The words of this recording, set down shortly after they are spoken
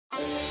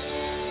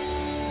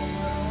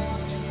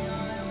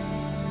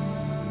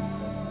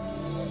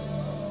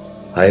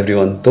Hi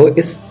everyone. तो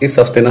इस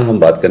हफ्ते ना हम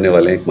बात करने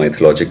वाले हैं एक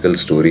माइथोलॉजिकल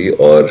स्टोरी,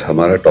 और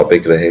हमारा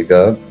टॉपिक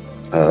रहेगा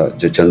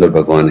जो चंद्र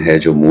भगवान है,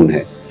 जो मून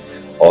है।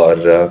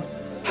 और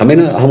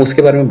हम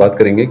उसके बारे में बात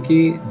करेंगे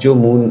कि जो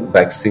मून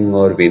वैक्सिंग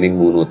और वेनिंग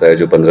मून होता है,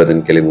 जो 15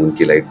 दिन के लिए मून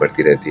की लाइट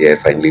बढ़ती रहती है,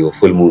 फाइनली वो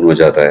फुल मून हो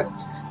जाता है,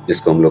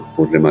 जिसको हम लोग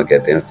पूर्णिमा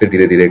कहते हैं। फिर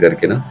धीरे धीरे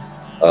करके ना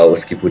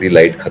उसकी पूरी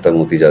लाइट खत्म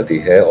होती जाती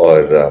है,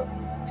 और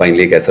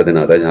फाइनली एक ऐसा दिन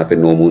आता है जहाँ पे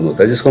नो मून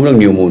होता है, जिसको हम लोग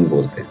न्यू मून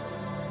बोलते हैं।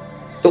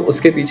 तो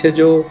उसके पीछे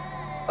जो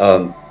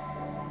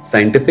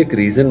साइंटिफिक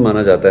रीजन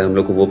माना जाता है, हम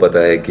लोग को वो पता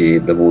है कि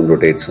the moon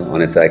rotates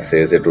on its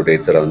axis, it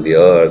rotates around the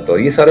earth, और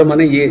ये सारा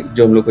माने ये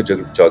जो हम लोग को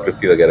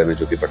ज्योग्राफी वगैरह में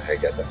जो भी पढ़ाया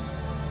गया था।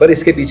 पर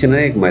इसके पीछे ना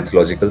एक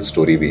माइथोलॉजिकल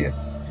स्टोरी भी है।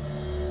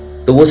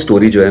 तो वो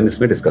स्टोरी जो है हम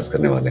इसमें डिस्कस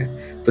करने वाले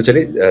हैं। तो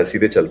चलिए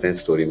सीधे चलते हैं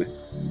स्टोरी में।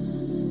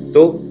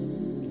 तो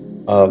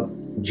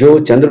जो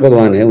चंद्र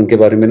भगवान है उनके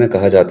बारे में ना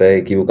कहा जाता है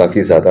कि वो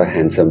काफी ज्यादा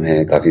हैंडसम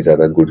है, काफी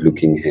ज्यादा गुड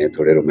लुकिंग है,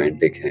 थोड़े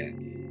रोमांटिक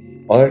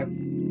हैं। और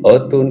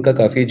अर्थ पे उनका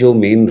काफी जो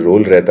मेन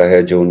रोल रहता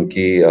है, जो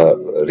उनकी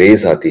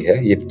रेज आती है,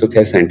 ये तो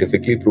खैर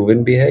साइंटिफिकली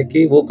प्रूवन भी है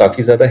कि वो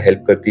काफी ज्यादा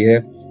हेल्प करती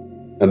है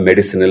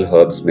मेडिसिनल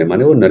हर्ब्स में।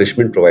 माने वो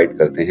नरिशमेंट प्रोवाइड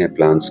करते हैं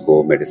प्लांट्स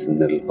को,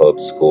 मेडिसिनल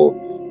हर्ब्स को,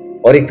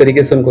 और एक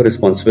तरीके से उनको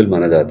रिस्पॉन्सिबल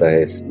माना जाता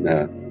है इस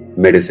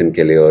मेडिसिन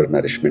के लिए और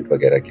नरिशमेंट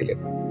वगैरह के लिए।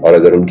 और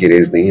अगर उनकी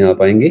रेज नहीं आ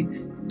पाएंगी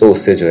तो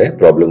उससे जो है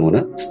प्रॉब्लम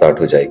होना स्टार्ट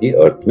हो जाएगी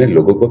अर्थ में,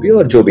 लोगों को भी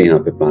और जो भी यहाँ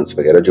पे प्लांट्स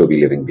वगैरह जो भी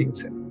लिविंग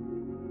बींग्स है।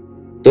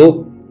 तो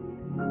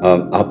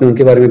आपने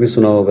उनके बारे में भी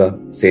सुना होगा,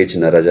 सेज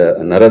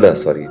नरदा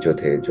जो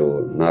थे, जो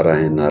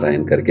नारायण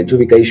नारायण करके जो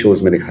भी कई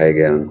शोज में दिखाए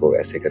गए उनको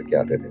ऐसे करके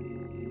आते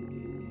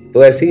थे।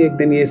 तो ऐसे ही एक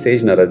दिन ये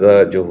सेज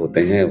नरदा जो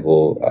होते हैं वो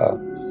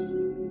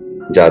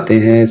जाते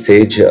हैं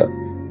सेज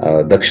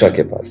दक्षा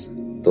के पास।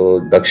 तो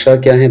दक्षा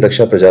क्या है?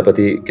 दक्षा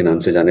प्रजापति के नाम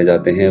से जाने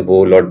जाते हैं।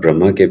 वो लॉर्ड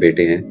ब्रह्मा के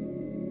बेटे हैं,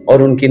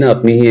 और उनकी ना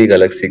अपनी ही एक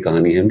अलग सी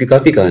कहानी है। उनकी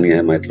काफी कहानियां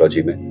हैं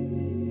माइथोलॉजी में,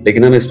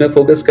 लेकिन हम इसमें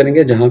फोकस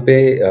करेंगे जहाँ पे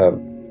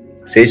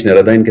सेज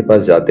नरदा इनके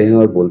पास जाते हैं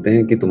और बोलते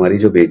हैं कि तुम्हारी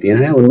जो बेटियां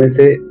हैं उनमें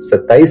से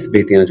 27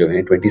 बेटियां जो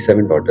हैं,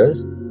 27 डॉटर्स,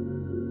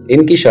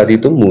 इनकी शादी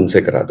तुम मून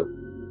से करा दो।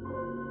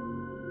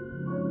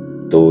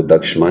 तो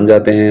दक्ष मान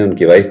जाते हैं,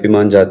 उनकी वाइफ भी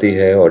मान जाती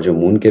है, और जो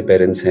मून के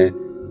पेरेंट्स हैं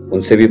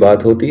उनसे भी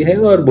बात होती है,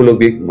 और वो लोग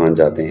भी मान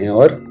जाते हैं,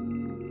 और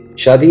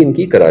शादी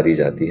इनकी करा दी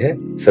जाती है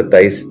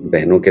 27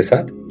 बहनों के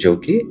साथ, जो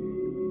कि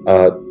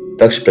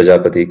दक्ष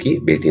प्रजापति की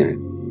बेटियां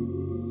हैं।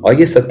 और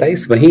ये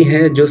 27 वही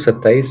हैं जो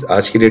 27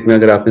 आज की डेट में,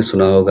 अगर आपने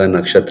सुना होगा,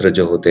 नक्षत्र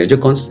जो होते हैं, जो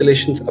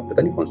कॉन्स्टलेशंस, अब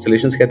पता नहीं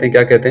कॉन्स्टलेशंस कहते हैं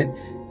क्या कहते हैं,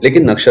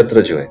 लेकिन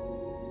नक्षत्र जो है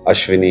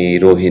अश्विनी,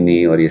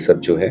 रोहिणी और ये सब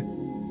जो है,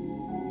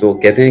 तो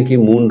कहते हैं कि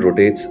moon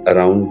rotates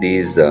around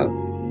these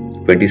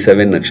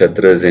 27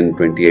 नक्षत्रस in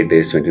 28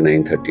 days,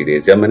 29, 30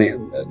 days, या मैंने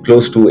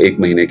क्लोज टू एक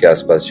महीने के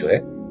आसपास जो है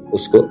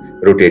उसको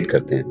रोटेट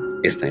करते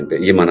हैं इस टाइम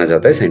पे, ये माना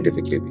जाता है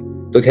साइंटिफिकली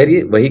भी। तो खैर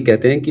ये वही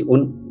कहते हैं कि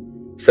उन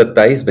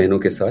 27 बहनों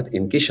के साथ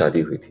इनकी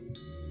शादी हुई थी।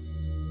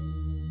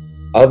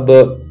 अब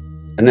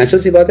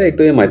नेचुरल सी बात है, एक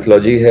तो ये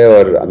माइथोलॉजी है,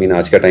 और आई मीन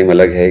आज का टाइम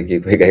अलग है कि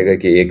कोई कहेगा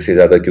कि एक से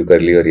ज्यादा क्यों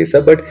कर ली और ये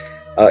सब, बट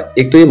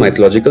एक तो ये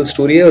माइथोलॉजिकल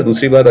स्टोरी है, और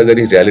दूसरी बात अगर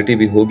ये रियलिटी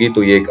भी होगी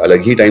तो ये एक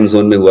अलग ही टाइम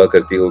जोन में हुआ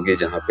करती होगी,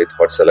 जहाँ पे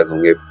थॉट्स अलग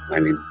होंगे,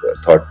 आई मीन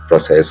थॉट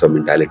प्रोसेस और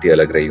मेंटालिटी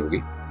अलग रही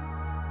होगी।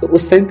 तो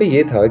उस टाइम पे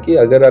ये था कि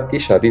अगर आपकी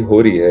शादी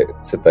हो रही है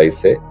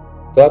 27 से,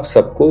 तो आप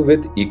सबको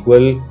विद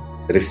इक्वल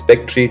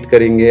रिस्पेक्ट ट्रीट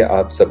करेंगे,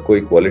 आप सबको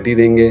इक्वालिटी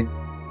देंगे,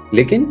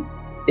 लेकिन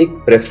एक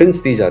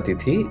प्रेफरेंस दी जाती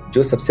थी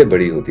जो सबसे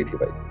बड़ी होती थी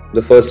वाइफ,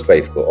 द फर्स्ट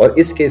वाइफ को। और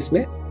इस केस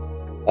में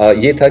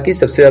ये था कि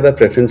सबसे ज्यादा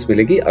प्रेफरेंस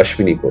मिलेगी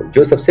अश्विनी को,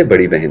 जो सबसे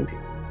बड़ी बहन थी।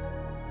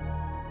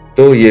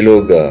 तो ये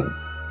लोग,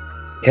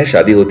 खैर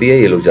शादी होती है,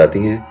 ये लोग जाती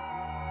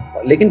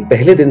हैं, लेकिन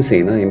पहले दिन से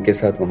ही ना इनके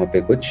साथ वहां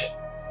पे कुछ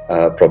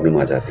प्रॉब्लम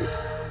आ जाती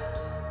है।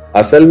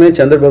 असल में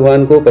चंद्र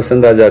भगवान को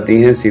पसंद आ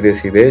जाती हैं सीधे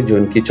सीधे जो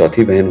उनकी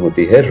चौथी बहन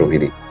होती है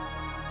रोहिणी,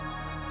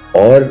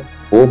 और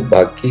वो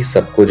बाकी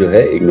सबको जो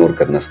है इग्नोर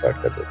करना स्टार्ट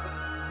कर देते हैं।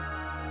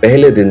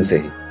 पहले दिन से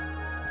ही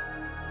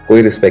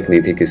कोई रिस्पेक्ट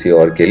नहीं थी किसी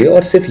और के लिए,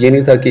 और सिर्फ ये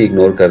नहीं था कि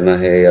इग्नोर करना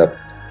है या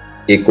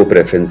एक को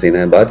प्रेफरेंस देना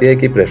है। बात यह है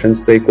कि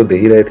प्रेफरेंस तो एक को दे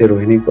ही रहे थे,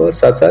 रोहिणी को, और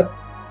साथ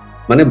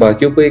साथ माने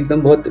बाकियों को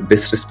एकदम बहुत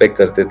डिसरिस्पेक्ट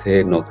करते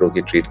थे, नौकरों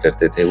की ट्रीट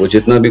करते थे। वो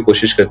जितना भी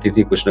कोशिश करती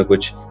थी कुछ ना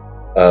कुछ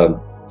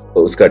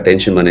उसका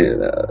अटेंशन, माने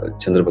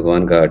चंद्र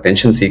भगवान का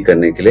अटेंशन सीख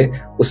करने के लिए,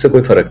 उससे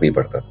कोई फर्क नहीं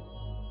पड़ता।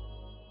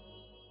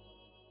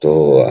 तो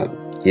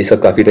ये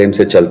सब काफी टाइम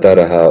से चलता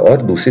रहा,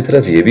 और दूसरी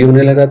तरफ ये भी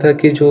होने लगा था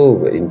कि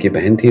जो इनकी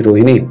बहन थी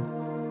रोहिणी,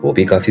 वो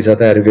भी काफी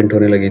ज्यादा एरोगेंट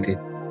होने लगी थी।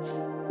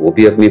 वो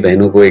भी अपनी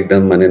बहनों को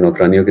एकदम माने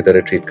नौकरानियों की तरह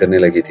ट्रीट करने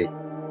लगी थी।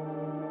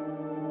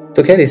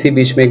 तो खैर इसी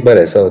बीच में एक बार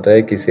ऐसा होता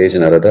है कि सेज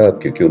नारदा, अब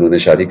क्योंकि उन्होंने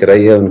शादी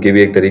कराई है, उनकी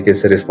भी एक तरीके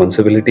से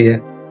रिस्पॉन्सिबिलिटी है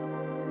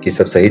कि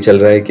सब सही चल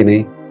रहा है कि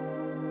नहीं।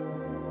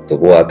 तो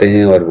वो आते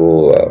हैं और वो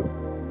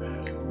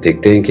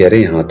देखते हैं कि अरे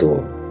यहाँ तो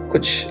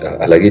कुछ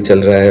अलग ही चल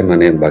रहा है,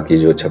 माने बाकी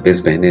जो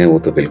 26 बहनें हैं वो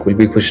तो बिल्कुल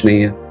भी खुश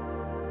नहीं है।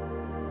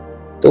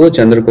 तो वो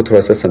चंद्र को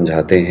थोड़ा सा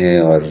समझाते हैं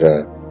और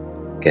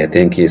कहते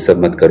हैं कि ये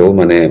सब मत करो,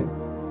 माने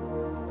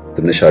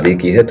तुमने शादी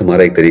की है,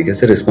 तुम्हारा एक तरीके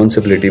से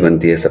रिस्पॉन्सिबिलिटी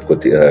बनती है सबको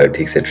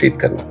ठीक से ट्रीट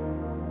करना।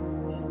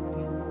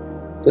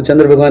 तो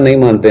चंद्र भगवान नहीं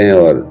मानते हैं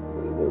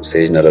और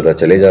सेज नर्मदा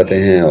चले जाते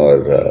हैं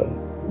और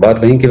बात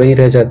वहीं की वहीं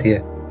रह जाती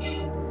है।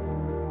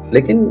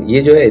 लेकिन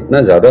ये जो है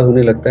इतना ज्यादा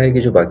होने लगता है कि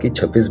जो बाकी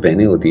 26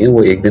 बहनें होती हैं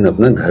वो एक दिन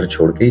अपना घर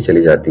छोड़ के ही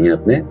चली जाती हैं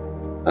अपने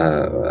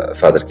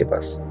फादर के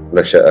पास,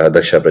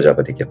 दक्षा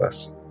प्रजापति के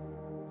पास।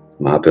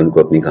 वहां पे उनको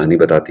अपनी कहानी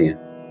बताती हैं।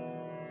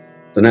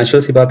 तो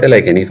नेचुरल सी बात है,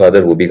 लाइक एनी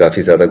फादर वो भी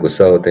काफी ज्यादा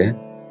गुस्सा होते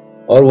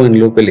हैं और वो इन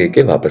लोगों को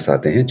लेके वापस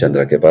आते हैं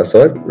चंद्रा के पास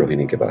और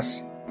रोहिणी के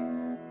पास।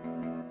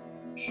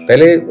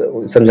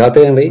 पहले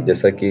समझाते हैं भाई,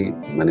 जैसा कि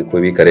मैंने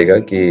कोई भी करेगा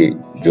कि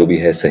जो भी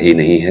है सही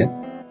नहीं है।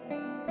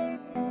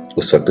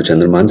 उस वक्त तो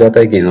चंद्र मान जाता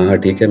है कि हाँ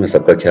ठीक है, मैं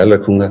सबका ख्याल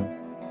रखूंगा,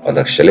 और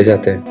दक्ष चले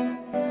जाते हैं।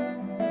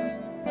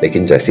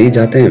 लेकिन जैसे ही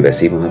जाते हैं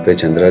वैसे ही वहां पे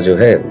चंद्रा जो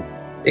है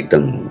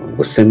एकदम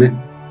गुस्से में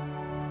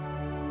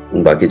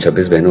उन बाकी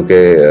 26 बहनों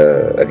के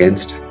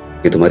अगेंस्ट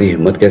कि तुम्हारी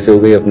हिम्मत कैसे हो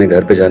गई अपने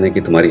घर पे जाने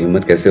की, तुम्हारी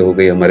हिम्मत कैसे हो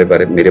गई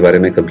मेरे बारे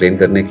में कंप्लेन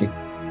करने की।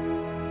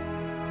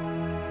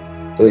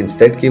 तो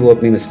इंस्टेड कि वो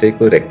अपनी मिस्टेक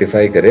को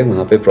रेक्टिफाई करे,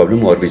 वहां पे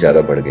प्रॉब्लम और भी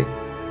ज्यादा बढ़ गई।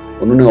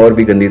 उन्होंने और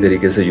भी गंदी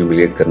तरीके से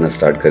ह्यूमिलिएट करना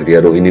स्टार्ट कर दिया।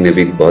 रोहिणी ने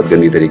भी बहुत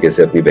गंदी तरीके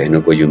से अपनी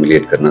बहनों को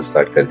ह्यूमिलिएट करना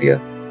स्टार्ट कर दिया,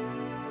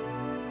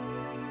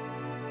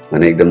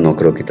 मैंने एकदम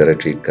नौकरों की तरह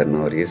ट्रीट करना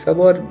और ये सब।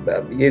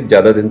 और ये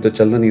ज्यादा दिन तो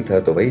चलना नहीं था,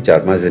 तो वही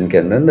 4-5 दिन के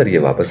अंदर अंदर ये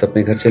वापस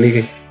अपने घर चली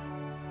गई।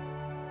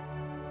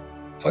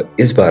 और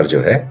इस बार जो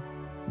है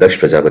दक्ष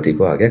प्रजापति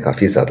को आ गया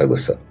काफी ज्यादा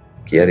गुस्सा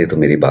कि यार ये तो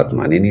मेरी बात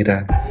मान ही नहीं रहा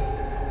है।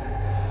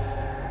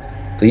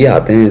 तो ये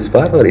आते हैं इस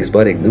बार, और इस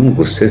बार एकदम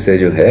गुस्से से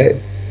जो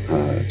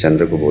है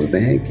चंद्र को बोलते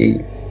हैं कि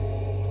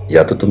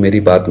या तो तुम मेरी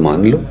बात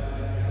मान लो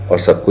और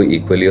सबको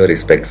इक्वली और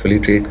रिस्पेक्टफुली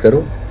ट्रीट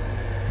करो,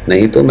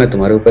 नहीं तो मैं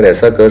तुम्हारे ऊपर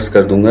ऐसा कर्स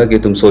कर दूंगा कि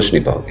तुम सोच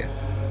नहीं पाओगे।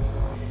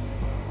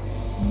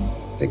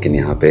 लेकिन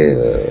यहाँ पे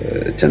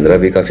चंद्रा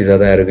भी काफी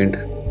ज्यादा एरोगेंट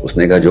है।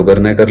 उसने कहा जो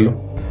करना है कर लो,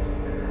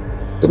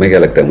 तुम्हें क्या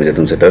लगता है मुझे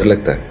तुमसे डर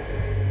लगता है?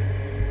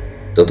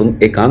 तो तुम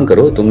एक काम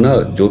करो, तुम ना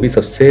जो भी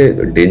सबसे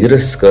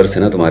डेंजरस कर्स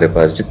है ना तुम्हारे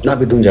पास, जितना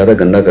भी तुम ज्यादा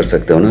गंदा कर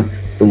सकते हो ना,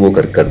 तुम वो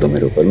कर दो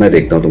मेरे ऊपर, मैं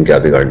देखता हूँ तुम क्या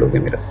बिगाड़ लोगे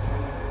मेरा।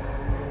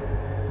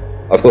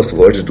 ऑफ कोर्स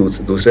वर्ड्स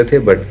दूसरे थे,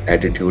 बट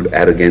एटीट्यूड,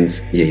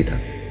 एरोगेंस यही था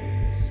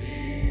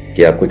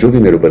कि आपको जो भी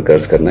मेरे ऊपर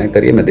कर्स करना है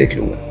करिए, मैं देख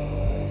लूंगा।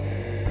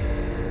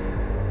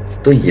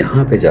 तो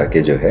यहां पे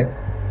जाके जो है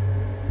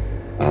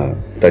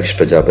दक्ष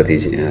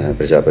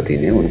प्रजापति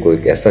ने उनको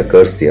एक ऐसा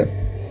कर्स दिया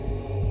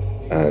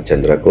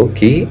चंद्रा को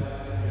कि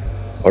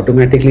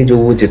ऑटोमेटिकली जो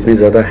वो जितने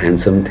ज्यादा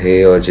हैंडसम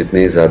थे और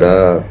जितने ज्यादा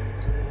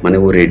माने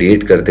वो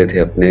रेडिएट करते थे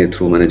अपने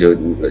थ्रू, माने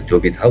जो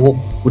भी था वो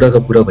पूरा का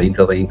पूरा वहीं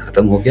का वहीं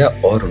खत्म हो गया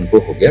और उनको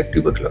हो गया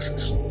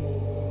ट्यूबरक्लोसिस।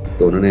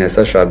 तो उन्होंने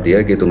ऐसा श्राप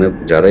दिया कि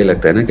तुम्हें ज्यादा ही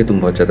लगता है ना कि तुम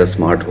बहुत ज्यादा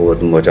स्मार्ट हो,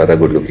 तुम बहुत ज्यादा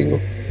गुड लुकिंग हो,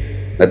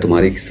 मैं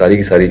तुम्हारी सारी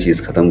की सारी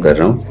चीज खत्म कर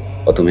रहा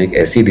हूँ और तुम्हें एक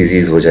ऐसी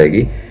डिजीज हो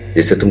जाएगी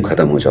जिससे तुम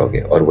खत्म हो जाओगे।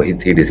 और वही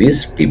थी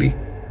डिजीज टीबी।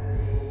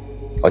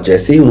 और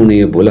जैसे ही उन्होंने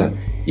ये बोला,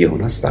 ये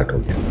होना स्टार्ट हो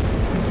गया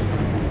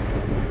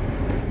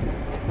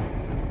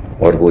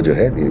और वो जो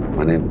है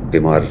माने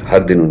बीमार,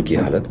 हर दिन उनकी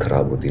हालत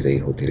खराब होती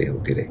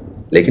रही।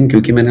 लेकिन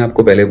क्योंकि मैंने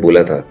आपको पहले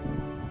बोला था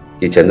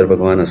कि चंद्र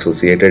भगवान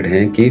एसोसिएटेड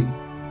हैं कि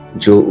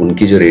जो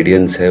उनकी जो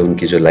रेडियंस है,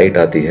 उनकी जो लाइट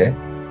आती है,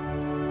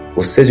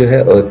 उससे जो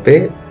है अर्थ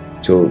पे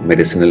जो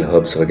मेडिसिनल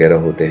हर्ब्स वगैरह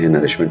होते हैं,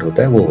 नरिशमेंट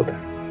होता है, वो होता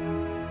है।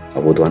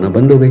 अब वो तो आना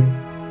बंद हो गई,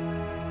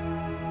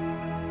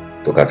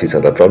 तो काफी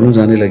ज्यादा प्रॉब्लम्स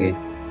आने लगी,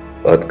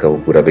 अर्थ का वो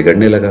पूरा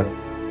बिगड़ने लगा।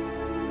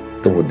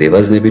 तो वो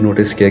देवास ने भी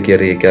नोटिस किया कि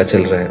अरे ये क्या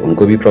चल रहा है,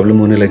 उनको भी प्रॉब्लम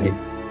होने लगी।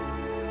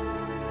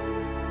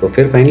 तो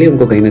फिर फाइनली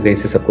उनको कहीं ना कहीं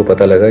से सबको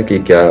पता लगा कि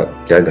क्या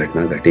क्या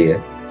घटना घटी है।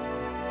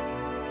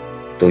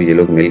 तो ये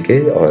लोग मिलके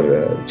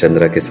और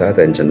चंद्रा के साथ,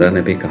 एंड चंद्रा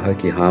ने भी कहा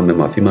कि हाँ मैं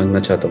माफी मांगना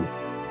चाहता हूँ।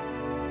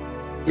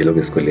 ये लोग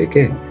इसको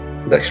लेके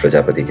दक्ष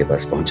प्रजापति के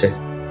पास पहुंचे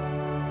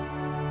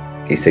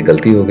कि इससे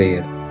गलती हो गई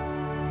है।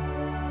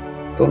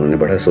 तो उन्होंने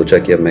बड़ा सोचा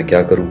कि अब मैं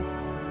क्या करूं।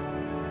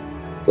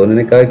 तो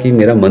उन्होंने कहा कि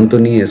मेरा मन तो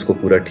नहीं है इसको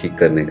पूरा ठीक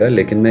करने का,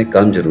 लेकिन मैं एक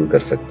काम जरूर कर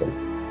सकता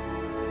हूं।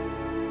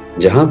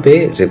 जहां पे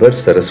रिवर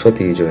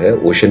सरस्वती जो है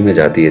ओशन में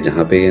जाती है,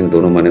 जहां पे इन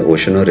दोनों माने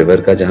ओशन और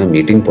रिवर का जहां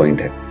मीटिंग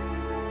पॉइंट है,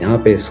 यहाँ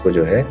पे इसको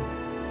जो है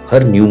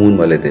हर न्यू मून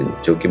वाले दिन,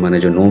 जो कि माने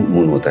जो नो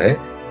मून होता है,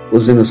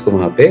 उस दिन उसको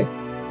वहां पे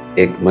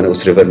एक माने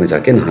उस रिवर में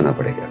जाके नहाना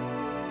पड़ेगा।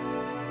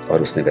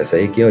 और उसने वैसा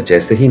ही किया, और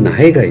जैसे ही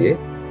नहाएगा ये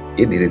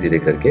धीरे धीरे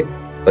करके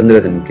 15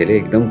 दिन के लिए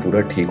एकदम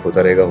पूरा ठीक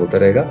होता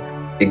रहेगा,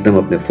 एकदम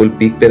अपने फुल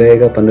पीक पे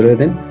रहेगा 15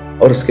 दिन,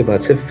 और उसके बाद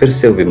से फिर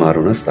से वो बीमार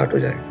होना स्टार्ट हो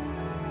जाएगा।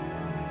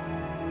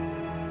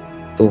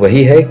 तो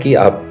वही है कि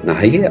आप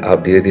नहाइए,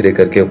 आप धीरे धीरे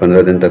करके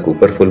 15 दिन तक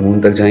ऊपर फुल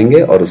मून तक जाएंगे,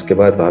 और उसके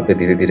बाद वहां पे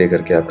धीरे धीरे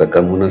करके आपका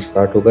कम होना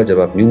स्टार्ट होगा। जब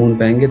आप न्यू मून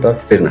पे आएंगे तो आप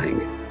फिर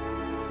नहाएंगे।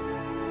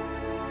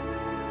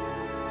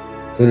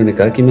 तो उन्होंने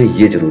कहा कि मैं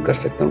ये जरूर कर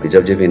सकता हूँ कि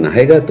जब ये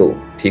नहाएगा तो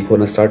ठीक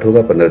होना स्टार्ट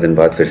होगा, 15 दिन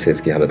बाद फिर से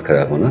इसकी हालत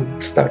खराब होना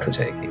स्टार्ट हो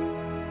जाएगी,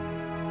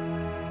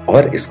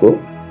 और इसको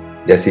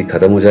जैसे ही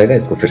खत्म हो जाएगा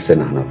इसको फिर से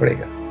नहाना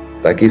पड़ेगा,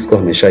 ताकि इसको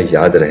हमेशा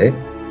याद रहे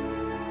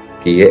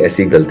कि ये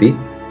ऐसी गलती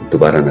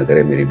दोबारा ना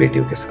करे मेरी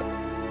बेटियों के साथ।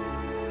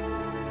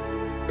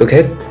 तो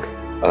खैर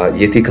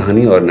ये थी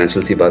कहानी, और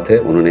नेचुरल सी बात है,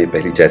 उन्होंने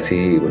पहली जैसे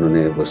ही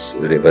उन्होंने उस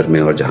रिवर में,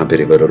 और जहाँ पे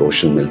रिवर और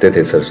ओशन मिलते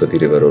थे, सरस्वती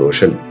रिवर और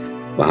ओशन,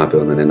 वहां पे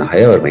उन्होंने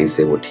नहाया और वहीं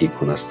से वो ठीक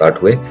होना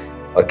स्टार्ट हुए।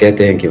 और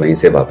कहते हैं कि वहीं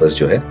से वापस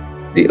जो है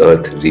the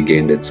earth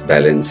regained its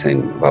balance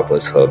and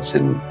वापस herbs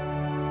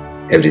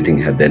and everything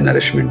had their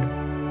nourishment,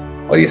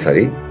 और ये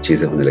सारी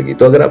चीजें होने लगी।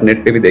 तो अगर आप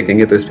नेट पे भी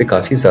देखेंगे तो इस पे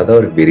काफी ज्यादा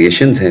और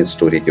वेरिएशंस हैं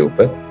स्टोरी के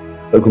ऊपर,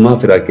 और घुमा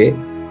फिरा के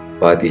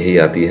बात यही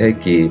आती है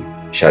कि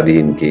शादी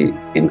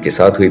इनके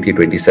साथ हुई थी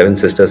 27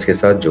 सिस्टर्स के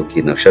साथ, जो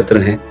कि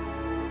नक्षत्र हैं,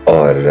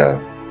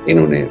 और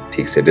इन्होंने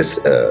ठीक से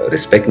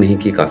रिस्पेक्ट नहीं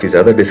की, काफी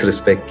ज्यादा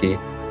डिसरिस्पेक्ट की,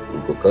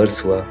 उनको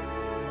कर्स हुआ।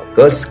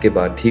 कर्स के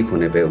बाद ठीक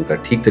होने पे उनका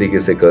ठीक तरीके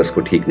से कर्स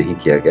को ठीक नहीं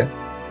किया गया,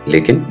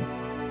 लेकिन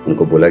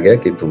उनको बोला गया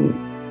कि तुम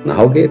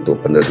नहाओगे तो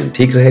 15 दिन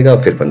ठीक रहेगा,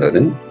 फिर 15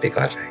 दिन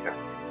बेकार रहेगा।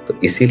 तो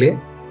इसीलिए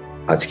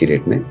आज की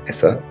डेट में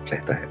ऐसा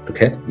रहता है। तो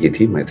खैर, ये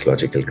थी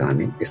माइथोलॉजिकल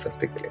कहानी इस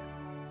हफ्ते के लिए।